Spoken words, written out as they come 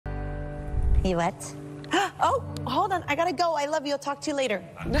You what? Oh, hold on. I gotta go. I love you. I'll talk to you later.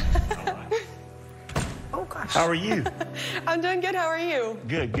 Oh, gosh. How are you? I'm doing good. How are you?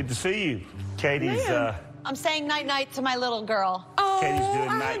 Good. Good to see you. Katie's, I'm saying night-night to my little girl. Oh, Katie's doing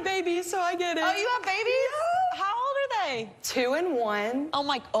I night. had babies, so I get it. Oh, you have babies? Yeah. How old are they? 2 and 1. Oh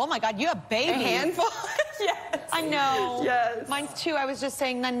my God, you have babies. A handful. Yes. I know. Yes. Mine's 2. I was just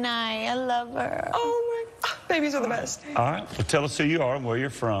saying Nanai. I love her. Oh, my. Babies are the best. All right. Well, tell us who you are and where you're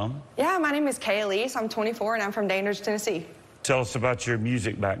from. Yeah, my name is Aliese. I'm 24, and I'm from Dandridge, Tennessee. Tell us about your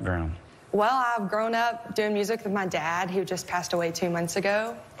music background. Well, I've grown up doing music with my dad, who just passed away 2 months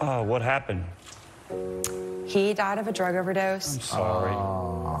ago. Oh, what happened? He died of a drug overdose. I'm sorry.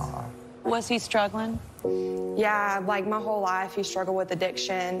 Was he struggling? Yeah, like my whole life, he struggled with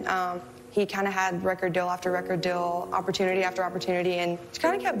addiction. He kind of had record deal after record deal, opportunity after opportunity, and just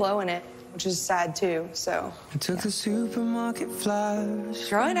kind of kept blowing it, which is sad too, so. I took the supermarket flyers.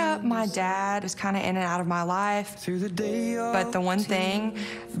 Growing up, my dad was kind of in and out of my life. Through the day, But the one thing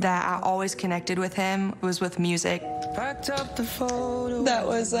that I always connected with him was with music. packed up the photo. That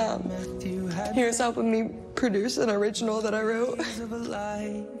was, he was helping me produce an original that I wrote. Of a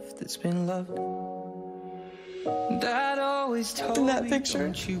life that's been loved. Dad always told In that me, picture,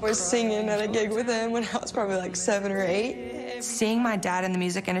 don't you I was cry. singing at a gig with him when I was probably like 7 or 8. Seeing my dad in the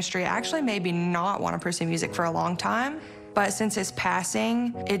music industry actually made me not want to pursue music for a long time. But since his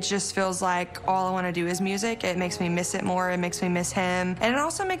passing, it just feels like all I want to do is music. It makes me miss it more. It makes me miss him. And it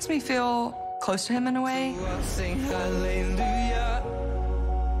also makes me feel close to him in a way. I'll sing hallelujah.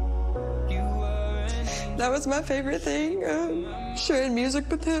 You were an angel. That was my favorite thing, sharing music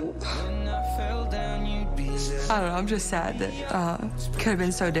with him. When I fell down, you'd be there. I don't know, I'm just sad that could have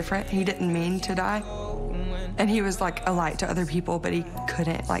been so different. He didn't mean to die. And he was like a light to other people, but he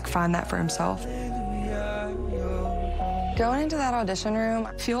couldn't like find that for himself. Going into that audition room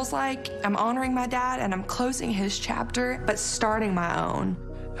feels like I'm honoring my dad and I'm closing his chapter, but starting my own.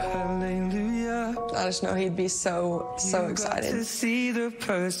 Hallelujah. I just know he'd be so You got to excited. see the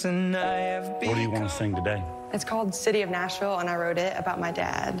person I have become. What do you want to sing today? It's called City of Nashville, and I wrote it about my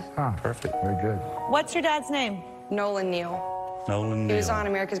dad, Perfect. Very good. What's your dad's name? Nolan Neal. Nolan He was Neal. on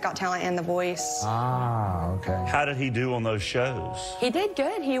America's Got Talent and The Voice. Ah, okay. How did he do on those shows? He did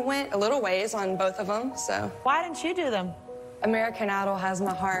good. He went a little ways on both of them, so. Why didn't you do them? American Idol has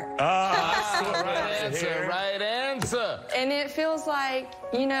my heart. Right answer, right answer. And it feels like,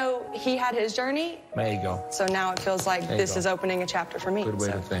 you know, he had his journey, There you go. so now it feels like you this go. is opening a chapter for me. Good way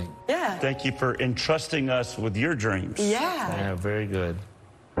so. to think. Yeah. Thank you for entrusting us with your dreams. Yeah. Yeah, very good.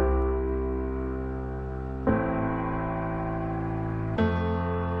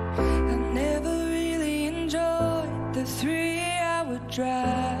 I never really enjoyed the 3-hour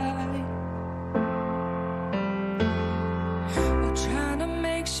drive. While trying to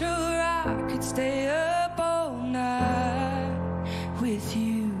make sure I could stay up all night with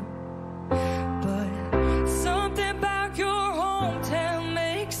you. But something about your hometown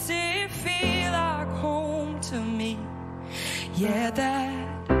makes it feel like home to me. Yeah, that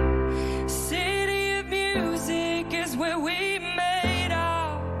city of music is where we made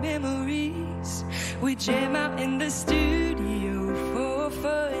our memories. We jam out in the studio for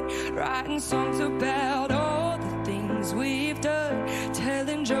fun, writing songs about all the things we've done,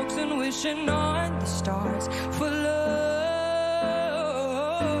 telling jokes and wishing on the stars for love.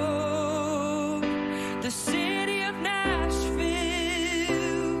 The city of Nashville,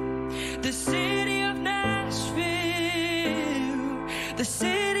 the city of Nashville, the city